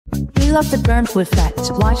You love the burnt wood effect,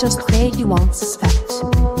 why just create you won't suspect.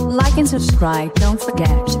 Like and subscribe, don't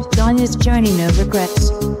forget. Join this journey, no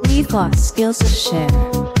regrets. We've got skills to share.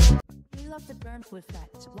 You love the burnt wood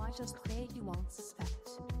effect, why just create you won't suspect.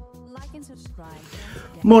 Like and subscribe.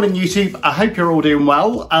 Morning YouTube, I hope you're all doing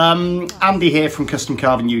well. Andy here from Custom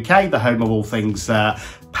Carving UK, the home of all things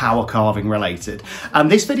power carving related. And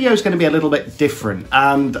this video is going to be a little bit different,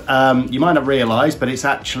 and you might not realise, but it's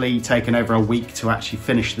actually taken over a week to actually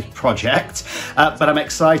finish the project, but I'm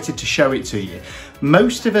excited to show it to you.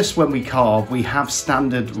 Most of us, when we carve, we have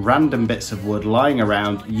standard random bits of wood lying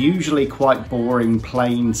around, usually quite boring,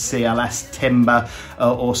 plain CLS timber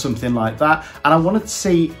or something like that. And I wanted to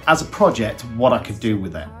see, as a project, what I could do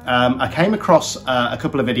with it. I came across a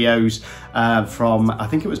couple of videos from, I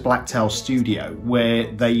think it was Blacktail Studio, where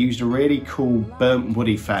they used a really cool burnt wood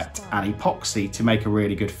effect and epoxy to make a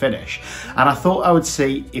really good finish. And I thought I would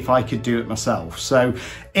see if I could do it myself. So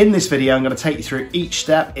in this video, I'm going to take you through each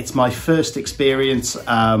step. It's my first experience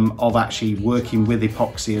of actually working with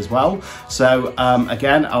epoxy as well. So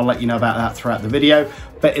again, I'll let you know about that throughout the video.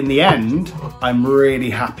 But in the end, I'm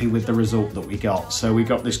really happy with the result that we got. So we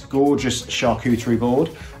got this gorgeous charcuterie board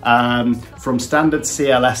from standard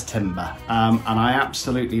CLS timber. And I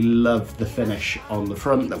absolutely love the finish on the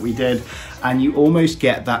front that we did. And you almost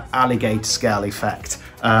get that alligator scale effect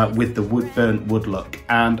with the burnt wood look.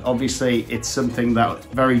 And obviously it's something that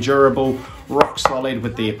very durable, rock solid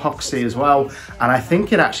with the epoxy as well, and I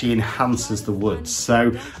think it actually enhances the woods.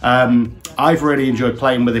 So I've really enjoyed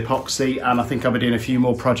playing with epoxy, and I think I'll be doing a few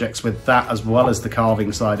more projects with that as well as the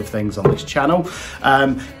carving side of things on this channel.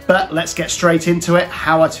 But let's get straight into it,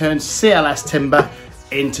 how I turned CLS timber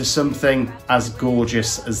into something as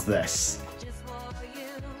gorgeous as this.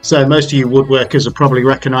 So most of you woodworkers will probably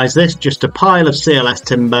recognise this, just a pile of CLS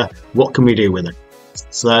timber. What can we do with it?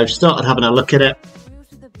 So I've started having a look at it,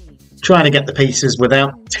 trying to get the pieces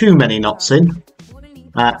without too many knots in,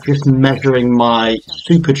 just measuring my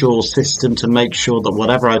Superjaws system to make sure that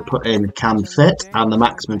whatever I put in can fit, and the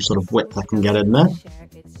maximum sort of width I can get in there.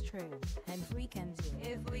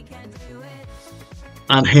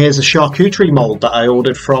 And here's a charcuterie mould that I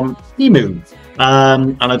ordered from Emu.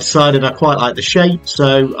 And I decided I quite like the shape,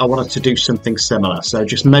 so I wanted to do something similar. So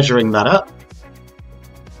just measuring that up.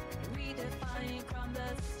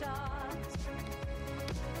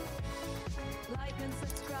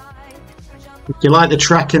 If you like the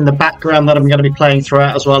track in the background that I'm going to be playing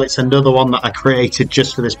throughout as well, it's another one that I created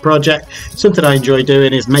just for this project. Something I enjoy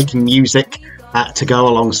doing is making music to go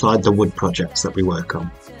alongside the wood projects that we work on.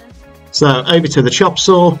 So over to the chop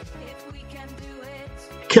saw,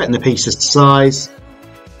 cutting the pieces to size.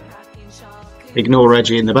 Ignore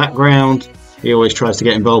Reggie in the background, he always tries to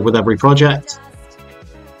get involved with every project.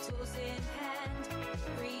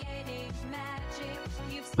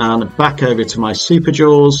 And back over to my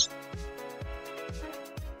Superjaws.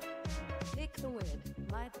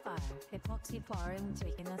 Epoxy pouring,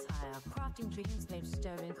 taking us higher. Crafting Triton slaves,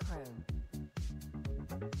 stirring chrome.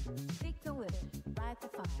 Pick the wood, light the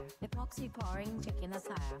fire. Epoxy pouring, taking us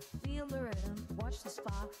higher. Feel the rhythm, watch the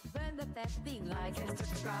spark. Burn up that thing like and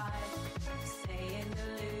subscribe. Stay in the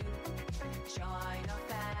loop. Join our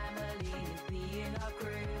family, be in our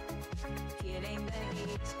crew. Feeling the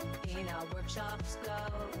heat in our workshops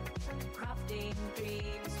glow. Crafting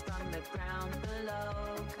dreams from the ground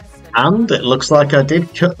below. And it looks like I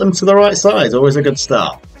did cut them to the right size, always a good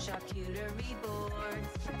start.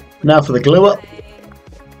 Now for the glue up.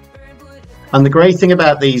 And the great thing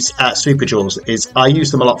about these Superjaws is I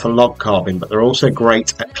use them a lot for log carving, but they're also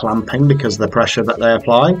great at clamping because of the pressure that they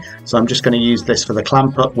apply. So I'm just going to use this for the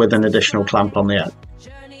clamp up with an additional clamp on the end.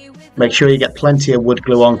 Make sure you get plenty of wood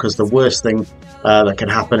glue on, because the worst thing that can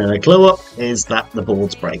happen in a glue up is that the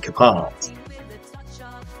boards break apart.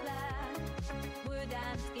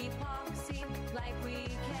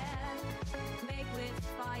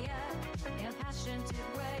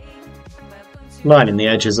 Lining the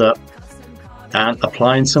edges up and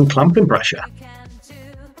applying some clamping pressure.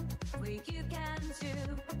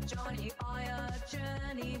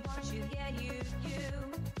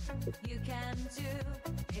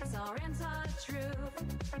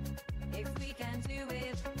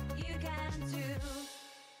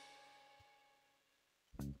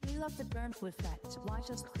 We love the burnt wood effect, why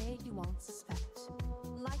just create you won't suspect.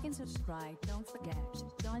 Like and subscribe, don't forget.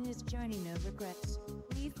 Join this journey, no regrets.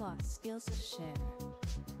 We've got skills to share.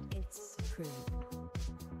 It's true.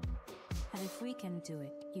 And if we can do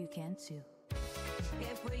it, you can too.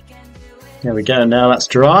 There we go, now that's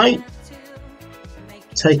dry.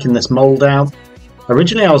 Taking this mould out.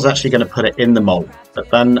 Originally I was actually going to put it in the mould,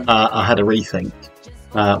 but then I had a rethink.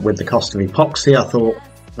 With the cost of epoxy, I thought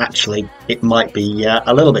actually it might be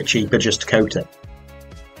a little bit cheaper just to coat it.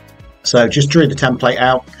 So just drew the template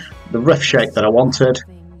out, the rough shape that I wanted,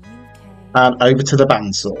 and over to the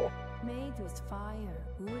bandsaw. Made with fire,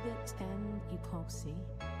 wood and epoxy.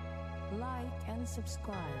 Like and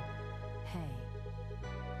subscribe. Hey,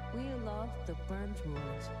 we love the burnt wood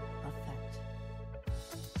effect.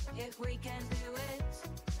 If we can do it,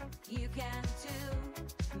 you can too.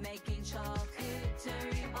 Making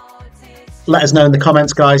charcuterie boards, it's Let us know in the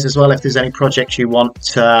comments, guys, as well, if there's any projects you want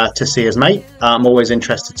to see us make. I'm always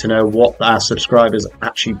interested to know what our subscribers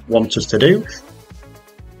actually want us to do.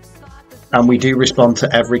 And we do respond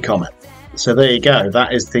to every comment. So there you go.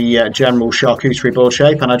 That is the general charcuterie board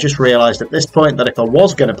shape. And I just realised at this point that if I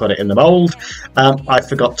was going to put it in the mould, I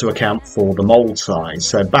forgot to account for the mould size.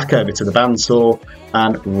 So back over to the bandsaw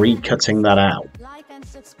and recutting that out. like and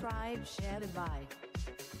subscribe, share the vibe.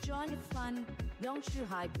 Join the fun, don't you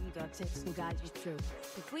hype, we got tips to guide you through.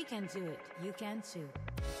 If we can do it, you can too.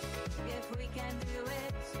 If we can do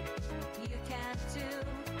it, you can too.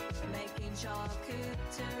 Making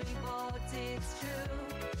charcuterie boards, it's true.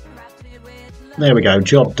 Crafted with love. There we go,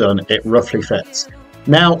 job done. It roughly fits.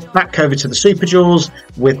 Now back over to the Superjaws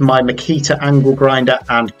with my Makita angle grinder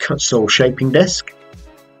and Kutzall shaping disc,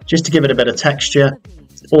 just to give it a bit of texture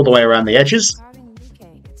all the way around the edges. Carving UK,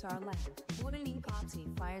 it's our land. Wooden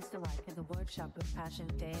epoxy fires the light in the workshop with passion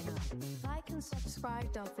day and night. Like and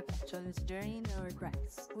subscribe, don't forget. Join this journey, no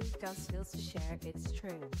regrets. We've got skills to share, it's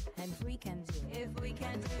true. And we can do it. If we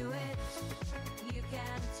can do it, you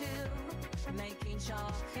can too. Making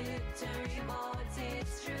charcuterie boards,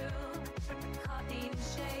 it's true. Cutting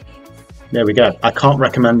shapes. There we go. I can't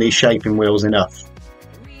recommend these shaping wheels enough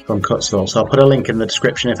from Kutzall, so I'll put a link in the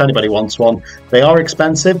description if anybody wants one. They are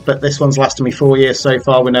expensive, but this one's lasted me 4 years so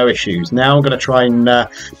far with no issues. Now I'm going to try and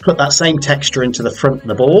put that same texture into the front of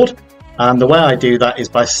the board, and the way I do that is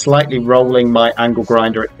by slightly rolling my angle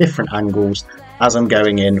grinder at different angles as I'm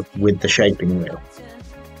going in with the shaping wheel.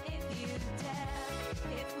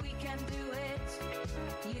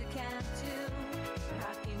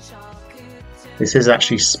 This is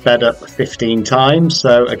actually sped up 15 times,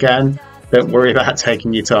 so again, don't worry about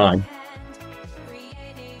taking your time.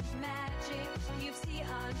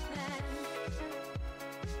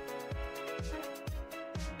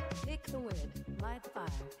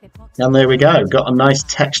 And there we go, got a nice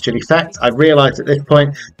textured effect. I realised at this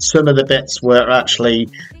point some of the bits were actually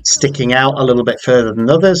sticking out a little bit further than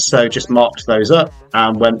others, so just marked those up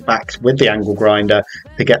and went back with the angle grinder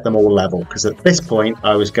to get them all level, because at this point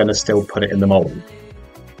I was going to still put it in the mould.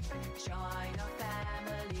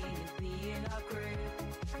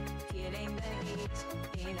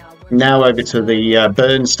 Now over to the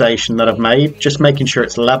burn station that I've made, just making sure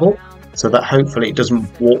it's level so that hopefully it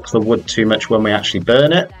doesn't warp the wood too much when we actually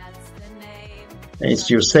burn it.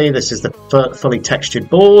 As you'll see, this is the fully textured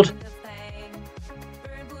board.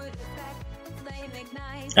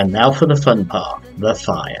 And now for the fun part, the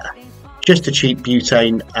fire. Just a cheap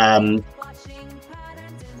butane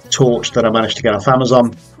torch that I managed to get off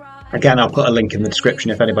Amazon. Again, I'll put a link in the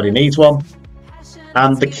description if anybody needs one.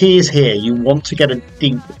 And the key is here, you want to get a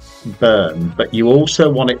deep burn, but you also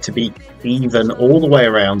want it to be even all the way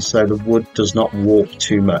around so the wood does not warp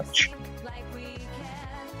too much.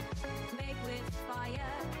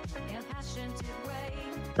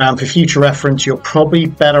 And for future reference, you're probably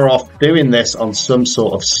better off doing this on some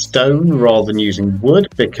sort of stone rather than using wood,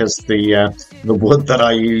 because the wood that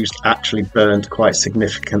I used actually burned quite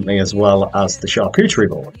significantly, as well as the charcuterie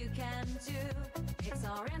board.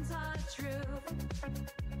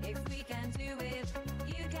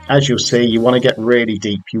 As you'll see, you want to get really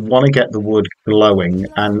deep, you want to get the wood glowing,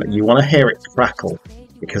 and you want to hear it crackle,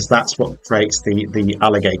 because that's what creates the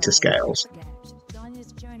alligator scales.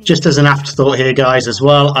 Just as an afterthought here, guys, as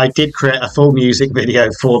well, I did create a full music video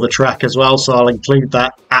for the track as well, so I'll include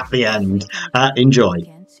that at the end. Enjoy.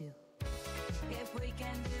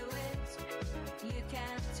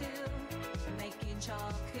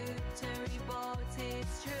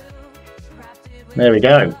 There we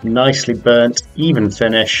go, nicely burnt, even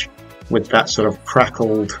finish with that sort of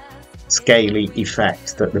crackled, scaly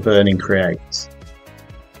effect that the burning creates.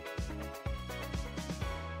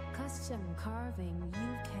 Custom carving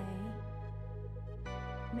UK,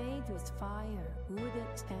 made with fire, wood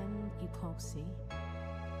and epoxy.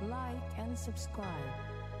 Like and subscribe.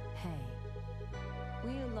 Hey,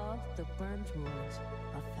 we love the burnt wood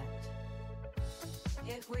effect.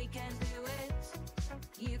 If we can do it,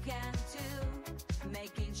 you can too.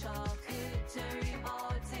 Making charcuterie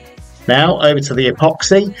boards, it's true. Now over to the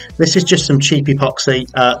epoxy. This is just some cheap epoxy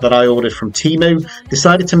that I ordered from Temu.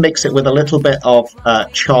 Decided to mix it with a little bit of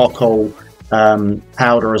charcoal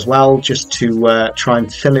powder as well, just to try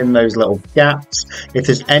and fill in those little gaps. If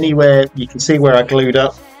there's anywhere, you can see where I glued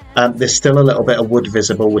up, there's still a little bit of wood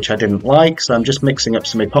visible, which I didn't like, so I'm just mixing up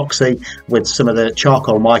some epoxy with some of the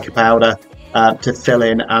charcoal mica powder to fill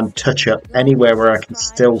in and touch up anywhere where I can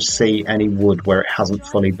still see any wood where it hasn't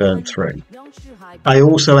fully burnt through. I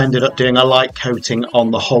also ended up doing a light coating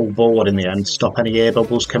on the whole board in the end to stop any air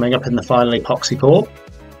bubbles coming up in the final epoxy pour.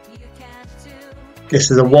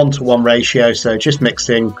 This is a 1-to-1 ratio, so just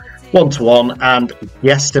mixing 1-to-1 and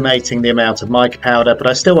guesstimating the amount of mica powder, but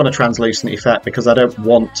I still want a translucent effect because I don't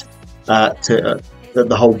want the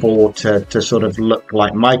whole board to sort of look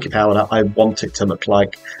like mica powder. I want it to look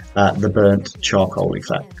like the burnt charcoal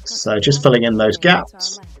effect. So just filling in those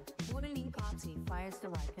gaps.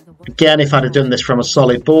 Again, if I'd have done this from a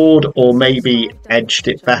solid board or maybe edged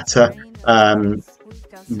it better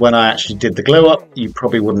when I actually did the glue up, you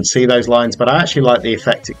probably wouldn't see those lines, but I actually like the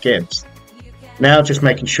effect it gives. Now just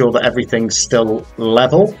making sure that everything's still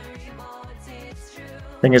level.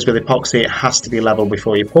 Thing is, with epoxy, it has to be level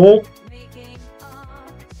before you pour.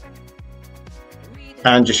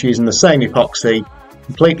 And just using the same epoxy,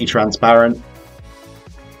 completely transparent.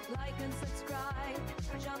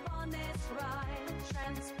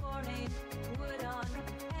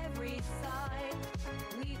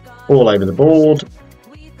 All over the board.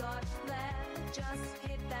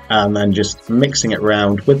 And then just mixing it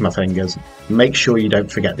around with my fingers. Make sure you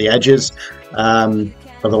don't forget the edges,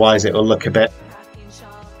 otherwise it will look a bit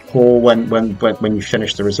poor when you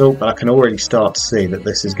finish the result, but I can already start to see that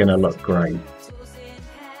this is going to look great.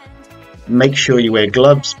 Make sure you wear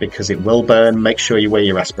gloves because it will burn. Make sure you wear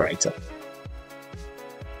your respirator.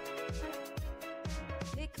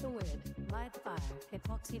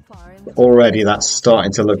 Already that's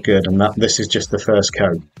starting to look good, and this is just the first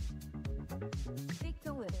coat.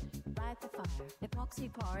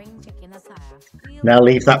 Now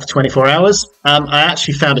leave that for 24 hours. I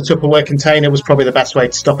actually found a Tupperware container was probably the best way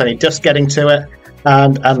to stop any dust getting to it.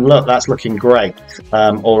 And look, that's looking great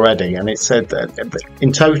already. And it said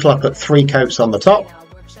in total I put 3 coats on the top.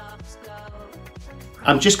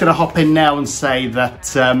 I'm just going to hop in now and say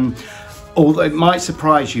that although it might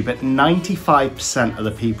surprise you, but 95% of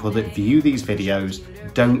the people that view these videos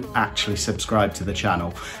don't actually subscribe to the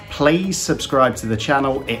channel. Please subscribe to the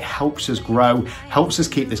channel. It helps us grow, helps us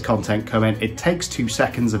keep this content coming. It takes 2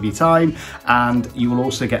 seconds of your time, and you will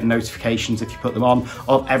also get notifications if you put them on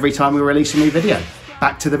of every time we release a new video.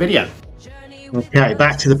 Back to the video. Okay,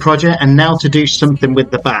 back to the project, and now to do something with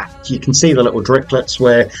the back. You can see the little driplets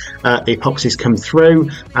where the epoxies come through,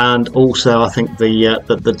 and also I think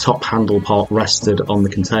the top handle part rested on the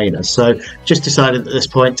container. So just decided at this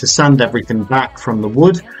point to sand everything back from the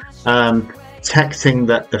wood, protecting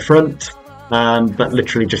the front, but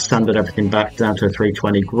literally just sanded everything back down to a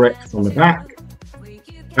 320 grit on the back,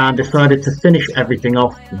 and decided to finish everything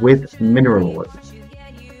off with mineral oil.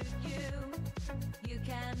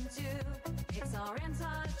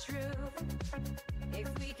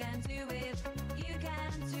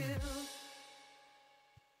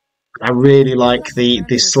 I really like the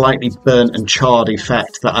slightly burnt and charred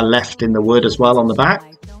effect that I left in the wood as well on the back.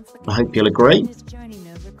 I hope you'll agree.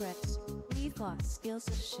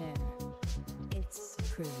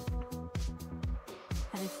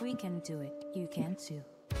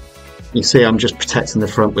 You see, I'm just protecting the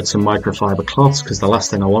front with some microfiber cloths because the last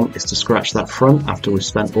thing I want is to scratch that front after we've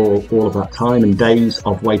spent all of that time and days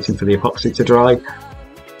of waiting for the epoxy to dry.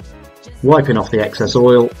 Wiping off the excess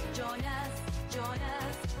oil.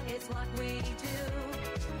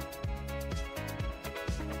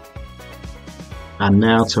 And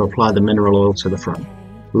now to apply the mineral oil to the front.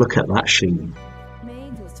 Look at that sheen.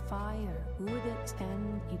 Made with fire, wood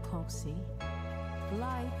and epoxy.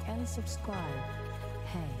 Like and subscribe.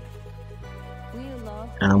 Hey, we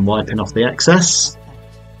love. And wiping off the excess.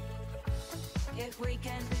 If we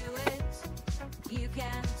can do it, you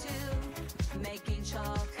can too. Making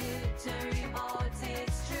charcuterie, oh,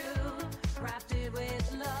 it's true. Crafted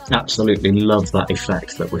with love. Absolutely love that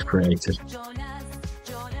effect that we've created.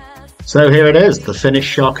 So here it is, the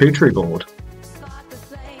finished charcuterie board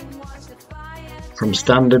from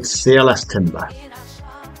standard CLS timber.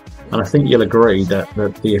 And I think you'll agree that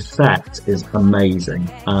the effect is amazing.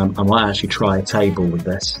 I might actually try a table with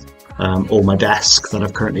this, or my desk that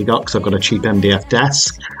I've currently got, because I've got a cheap MDF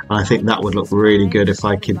desk. And I think that would look really good if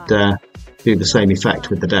I could do the same effect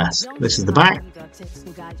with the desk. This is the back.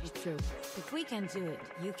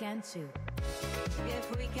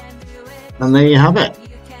 And there you have it.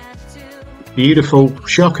 Beautiful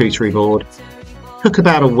charcuterie board. Took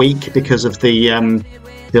about a week because of the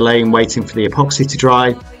delay in waiting for the epoxy to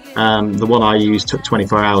dry, The one I used took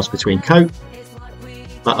 24 hours between coat,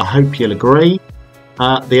 but I hope you'll agree,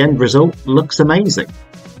 the end result looks amazing.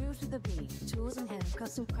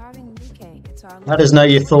 Let us know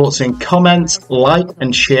your thoughts in comments, like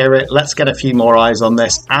and share it. Let's get a few more eyes on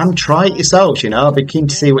this and try it yourselves. You know, I'll be keen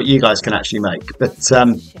to see what you guys can actually make. But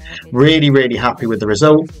really happy with the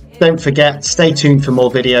result. Don't forget, stay tuned for more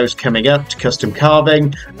videos coming up to custom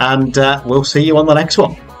carving, and we'll see you on the next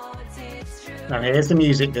one. Now here's the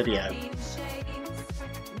music video.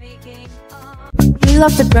 We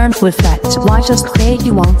love the burnt with fat. Why just create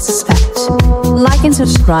you won't suspect? Like and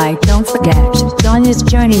subscribe, don't forget. Join this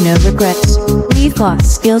journey, no regrets. We've got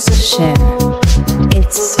skills to share.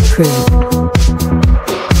 It's true.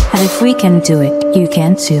 And if we can do it, you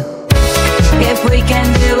can too. If we can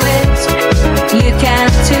do it, you can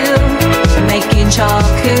too. Making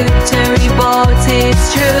charcuterie boards,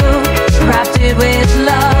 it's true. Crafted with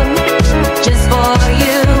love, just for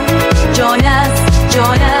you. Join us,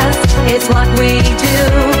 it's what we do.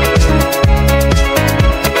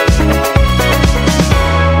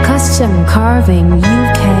 Custom Carving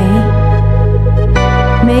UK.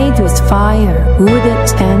 Made with fire, wood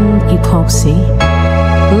and epoxy.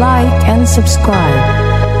 Like and subscribe.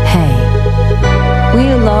 Hey,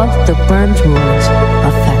 we love the burnt wood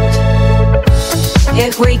effect.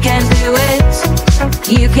 If we can do it,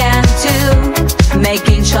 you can too.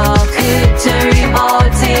 Making charcuterie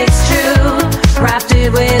boards, it's true.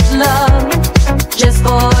 Crafted with love, just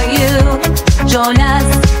for you. Join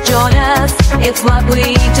us, it's what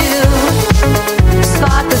we do.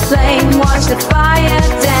 Spark the flame, watch the fire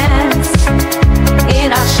dance.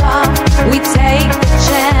 In our shop, we take the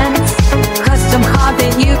chance. Custom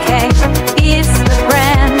Carving UK is the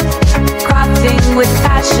brand. Crafting with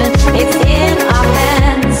passion, it's in our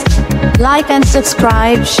hands. Like and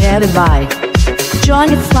subscribe, share the vibe.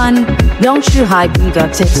 Join the fun, don't you hype, we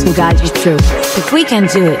got tips and guide you through. If we can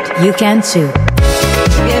do it, you can too.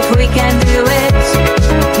 If we can do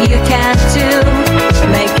it, you can too.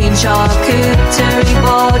 Making charcuterie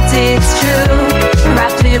boards, it's true.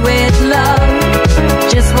 Crafted with love,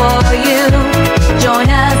 just for you. Join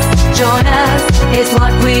us, it's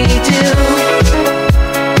what we do.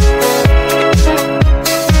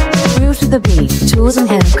 The beat, tools in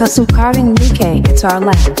hand, custom carving UK, it's our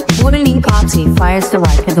land. Wooden epoxy fires the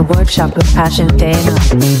light in the workshop with passion day and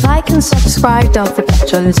night. Like and subscribe, don't forget,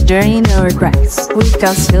 join this journey, no regrets. We've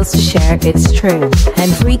got skills to share, it's true. And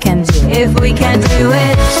if we can do it, if we can do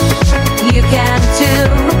it, you can too.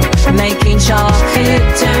 Making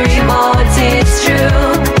charcuterie boards, it's true.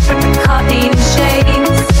 Cutting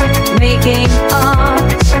shapes, making art,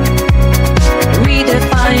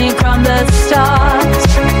 redefining from the start.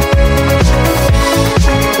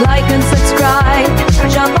 Like and subscribe,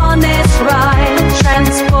 jump on this ride,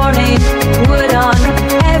 transporting wood on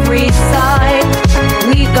every side.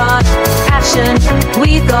 We've got passion,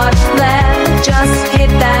 we've got flair, just hit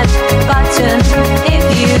that button if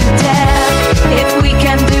you dare. If we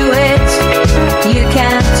can do it, you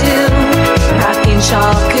can too. Crafting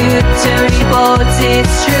charcuterie boards,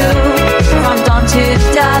 it's true. From dawn to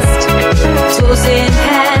dusk, tools in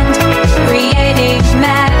hand, creating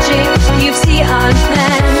magic you see unplanned.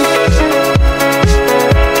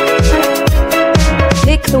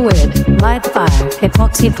 Pick the wood, light the fire,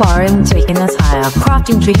 epoxy pouring, taking us higher.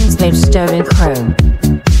 Crafting dreams, made of stone and chrome.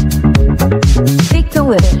 Pick the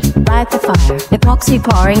wood, light the fire, epoxy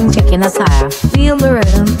pouring, taking us higher. Feel the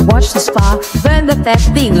rhythm, watch the spark, burn the fat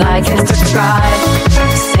thing. Like and subscribe,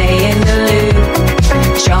 stay in the loop.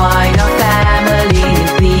 Join our family,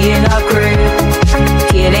 be in our group.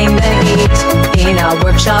 Feeling the heat in our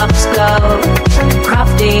workshops glow.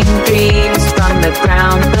 Crafting dreams from the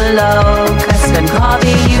ground below. Custom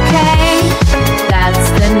Carving UK, that's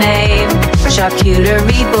the name.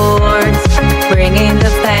 Charcuterie boards, bringing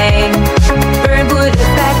the fame. Burn wood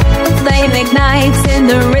effect, flame ignites in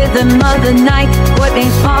the rhythm of the night. Wood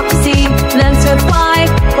epoxy, lens apply,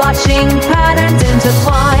 watching patterns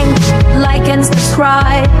intertwine. Like and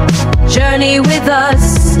subscribe, journey with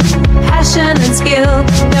us. Passion and skill,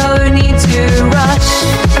 no need to rush.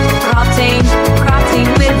 Crafting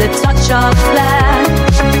with a touch of flair.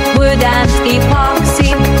 Wood and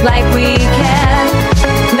epoxy, like we care.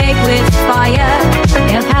 Make with fire,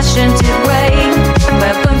 in passionate way.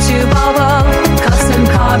 Welcome to Custom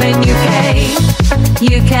Carving UK.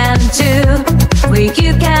 You can too,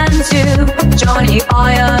 you can too. Join on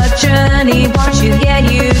your journey, once you hear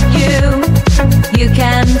you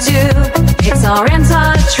can too. It's our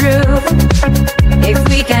entire truth. If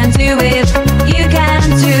we can do it, you can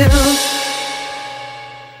too.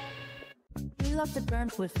 We love the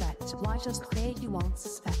burnt with fat. Why just create you won't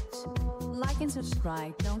suspect? Like and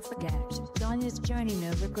subscribe, don't forget. Join this journey,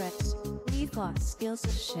 no regrets. We've got skills to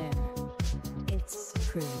share. It's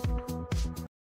true.